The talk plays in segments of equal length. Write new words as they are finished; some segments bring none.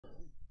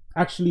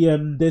Actually,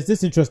 there's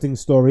this interesting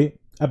story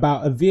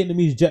about a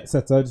Vietnamese jet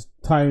setter just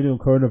tying in on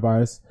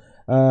coronavirus.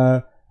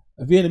 A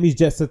Vietnamese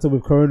jet setter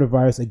with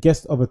coronavirus, a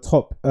guest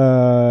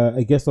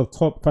of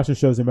top fashion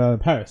shows in Milan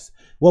and Paris.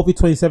 Wealthy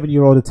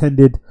 27-year-old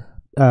attended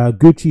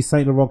Gucci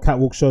Saint Laurent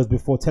catwalk shows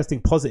before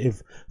testing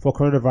positive for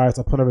coronavirus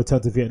upon a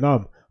return to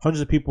Vietnam.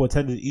 Hundreds of people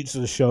attended each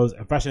of the shows,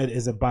 and fashion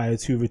editors and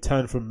buyers who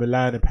returned from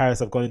Milan and Paris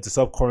have gone into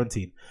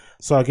self-quarantine.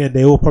 So again,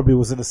 they all probably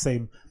was in the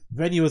same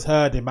venue as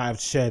her. They might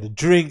have shared a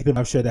drink, they might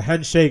have shared a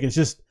handshake.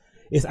 It's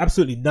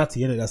absolutely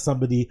nutty, isn't it? That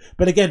somebody,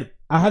 but again,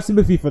 I have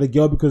sympathy for the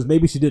girl because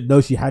maybe she didn't know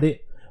she had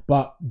it,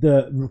 but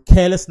the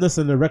carelessness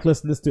and the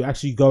recklessness to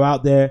actually go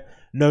out there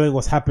knowing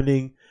what's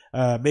happening.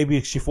 Maybe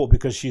she thought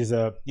because she's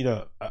an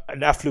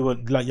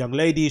affluent young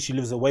lady, she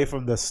lives away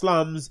from the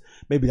slums.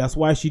 Maybe that's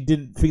why she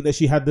didn't think that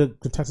she had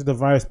contracted the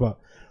virus. But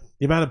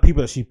the amount of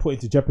people that she put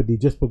into jeopardy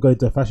just for going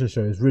to a fashion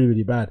show is really,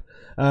 really bad.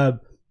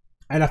 And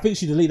I think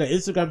she deleted her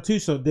Instagram too,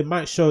 so they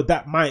might show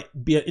that might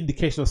be an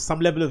indication of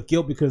some level of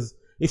guilt, because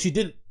if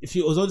it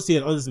was honestly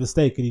an honest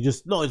mistake, and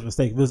not honest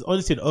mistake, if it was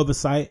honestly an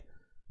oversight,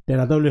 then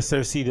I don't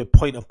necessarily see the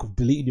point of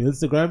deleting your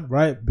Instagram,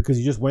 right? Because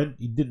you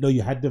didn't know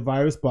you had the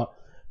virus. But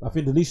I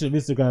think deletion of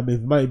Instagram,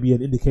 it might be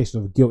an indication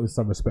of guilt in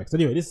some respects.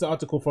 Anyway, this is an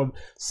article from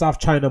South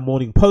China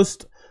Morning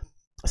Post.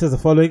 It says the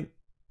following: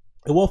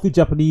 a wealthy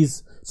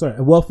Vietnamese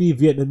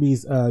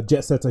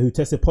jet setter who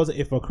tested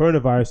positive for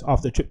coronavirus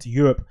after a trip to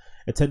Europe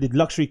attended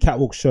luxury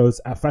catwalk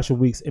shows at fashion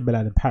weeks in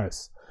Milan and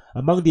Paris.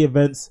 Among the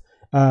events,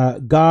 Ga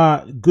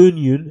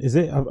Gunyun, is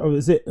it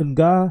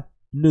Nga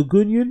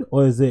Nguyen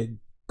or is it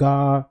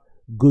Ga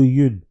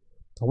Guyun?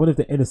 I wonder if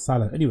the N is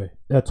silent. Anyway,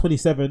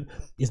 27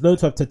 is known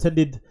to have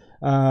attended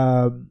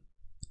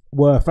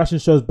were fashion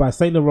shows by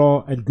Saint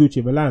Laurent and Gucci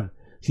in Milan.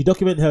 She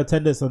documented her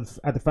attendance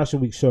at the Fashion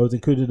Week shows,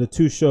 including the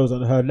 2 shows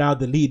on her now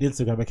deleted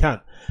Instagram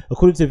account.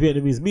 According to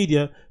Vietnamese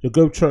media, the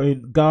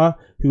globetrotting Ga,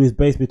 who is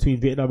based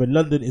between Vietnam and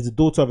London, is the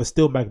daughter of a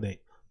steel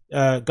magnate.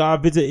 Ga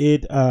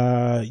visited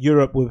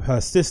Europe with her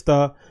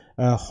sister,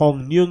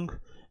 Hong Nyung,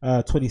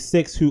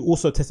 26, who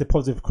also tested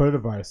positive for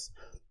coronavirus.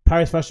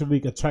 Paris Fashion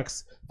Week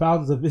attracts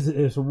thousands of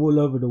visitors from all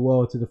over the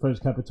world to the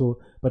French capital,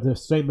 but the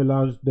Saint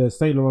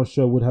Laurent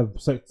show would have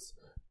sex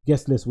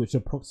guest list, which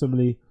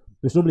normally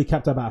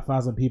capped at about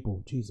 1,000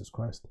 people. Jesus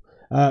Christ.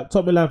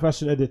 Top Milan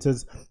fashion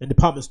editors and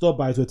department store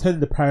buyers who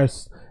attended the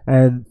Paris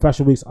and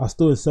Fashion Weeks are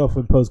still in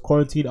self-imposed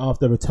quarantine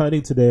after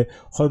returning to their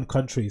home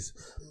countries.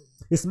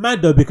 It's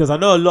mad though, because I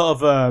know a lot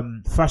of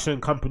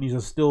fashion companies are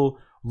still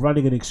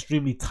running an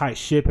extremely tight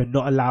ship and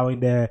not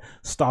allowing their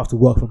staff to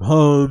work from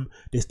home.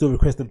 They still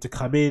request them to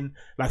come in.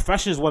 Like,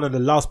 fashion is one of the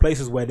last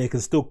places where they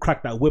can still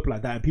crack that whip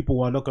like that, and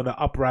people are not going to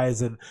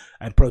uprise and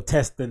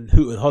protest and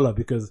hoot and holler,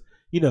 because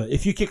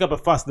if you kick up a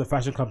fuss in the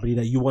fashion company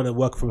that you want to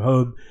work from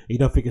home and you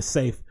don't think it's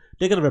safe,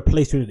 they're going to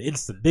replace you in an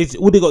instant.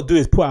 All they got to do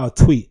is put out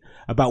a tweet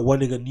about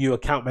wanting a new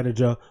account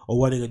manager or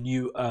wanting a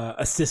new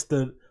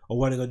assistant or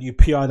wanting a new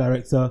PR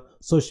director,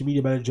 social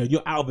media manager, and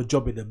you're out of a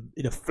job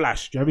in a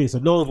flash. Do you know what I mean? So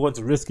no one wants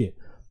to risk it.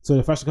 So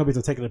the fashion companies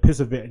are taking a piss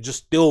of it and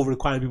just still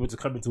requiring people to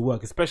come into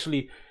work,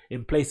 especially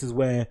in places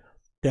where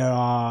there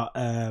are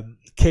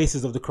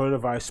cases of the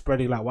coronavirus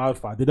spreading like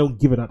wildfire. They don't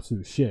give an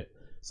absolute shit.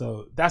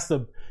 So that's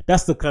the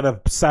kind of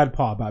sad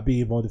part about being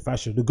involved in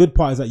fashion. The good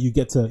part is that you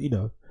get to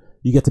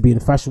be in a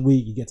fashion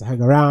week, you get to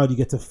hang around, you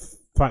get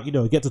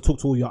to talk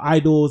to all your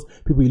idols,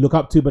 people you look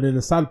up to. But then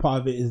the sad part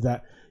of it is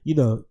that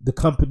the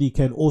company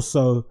can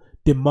also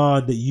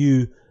demand that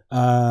you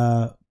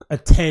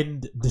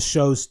attend the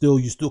show still.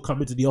 You still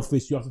come into the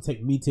office, you have to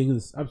take meetings.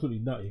 It's absolutely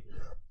nutty.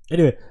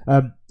 Anyway,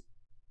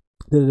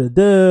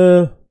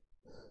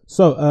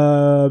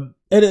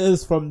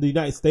 editors from the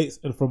United States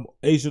and from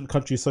Asian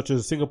countries such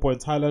as Singapore and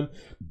Thailand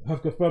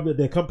have confirmed that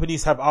their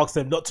companies have asked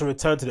them not to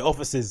return to the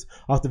offices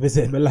after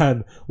visiting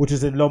Milan, which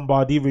is in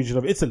Lombardy region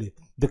of Italy,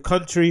 the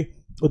country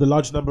with the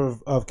largest number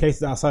of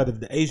cases outside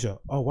of Asia.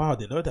 Oh wow, I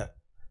didn't know that.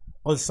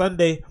 On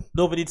Sunday,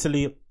 Northern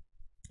Italy,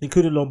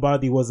 including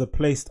Lombardy, was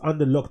placed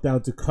under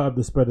lockdown to curb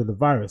the spread of the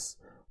virus.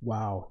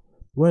 Wow.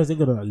 Where is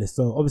England on that list?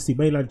 So obviously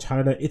mainland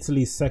China,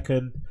 Italy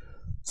second.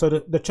 So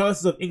the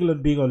chances of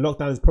England being on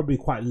lockdown is probably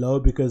quite low,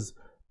 because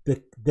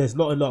there's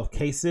not a lot of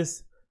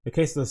cases. The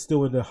cases are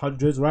still in the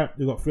hundreds, right?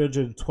 We've got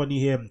 320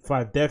 here and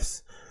 5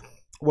 deaths,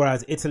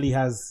 whereas Italy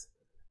has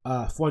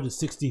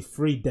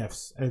 463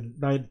 deaths and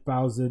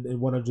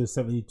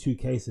 9,172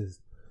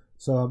 cases.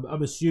 So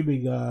I'm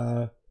assuming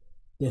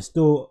there's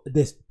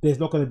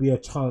not going to be a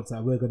chance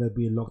that we're going to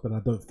be in lockdown.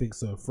 I don't think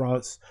so.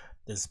 France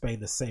and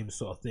Spain, the same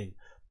sort of thing.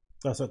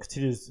 So it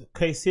continues the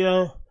case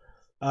here.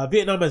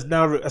 Vietnam has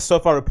now so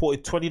far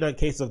reported 29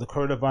 cases of the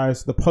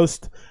coronavirus. The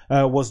Post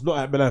was not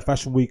at Milan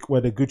Fashion Week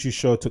where the Gucci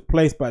show took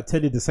place, but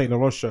attended the Saint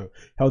Laurent show,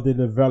 held in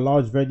a very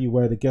large venue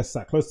where the guests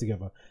sat close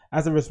together.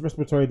 As a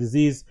respiratory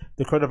disease,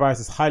 the coronavirus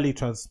is highly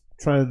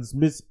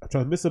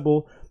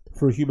transmissible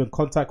through human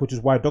contact, which is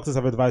why doctors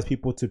have advised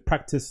people to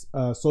practice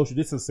social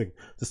distancing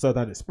to slow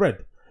down its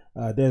spread.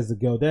 There's the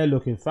girl there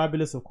looking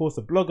fabulous. Of course,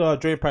 the blogger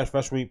during Paris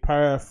Fashion Week,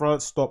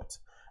 France stopped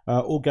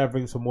all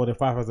gatherings for more than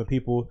 5,000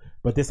 people,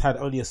 but this had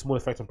only a small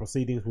effect on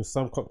proceedings, with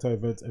some cocktail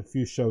events and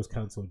few shows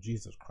cancelled.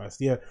 Jesus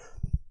Christ. Yeah,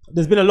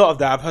 there's been a lot of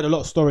that. I've heard a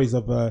lot of stories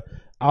of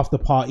after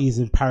parties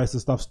in Paris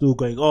and stuff still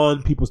going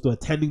on, people still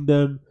attending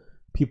them,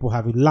 people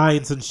having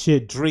lines and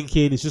shit,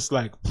 drinking. It's just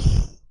like,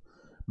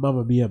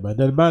 mamma mia, man.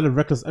 The amount of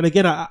reckless. And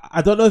again,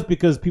 I don't know if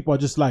because people are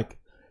just like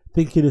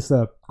thinking it's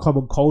a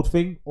common cold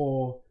thing,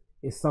 or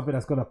it's something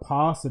that's going to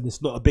pass and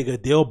it's not a bigger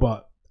deal,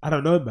 but I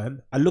don't know,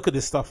 man. I look at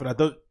this stuff and I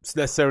don't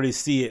necessarily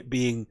see it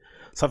being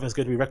something that's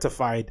going to be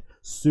rectified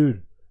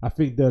soon. I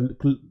think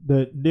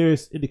the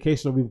nearest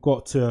indication that we've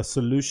got to a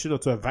solution or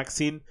to a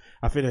vaccine,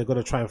 I think they're going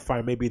to try and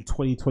find maybe in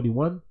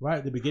 2021, right?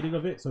 At the beginning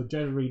of it. So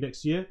January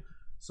next year.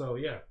 So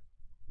yeah,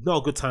 not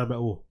a good time at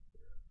all.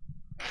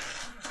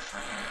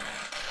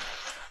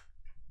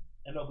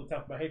 And not a good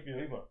time for my hay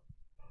fever either.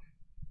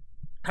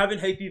 Having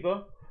hay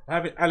fever,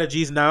 having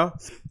allergies now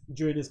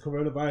during this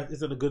coronavirus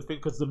isn't a good thing,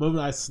 because the moment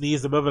I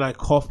sneeze, the moment I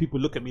cough, people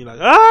look at me like,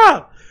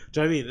 ah!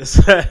 Do you know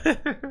what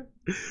I mean?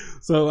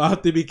 So I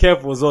have to be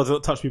careful as well to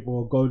not touch people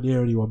or go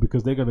near anyone,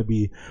 because they're going to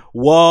be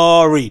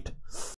worried.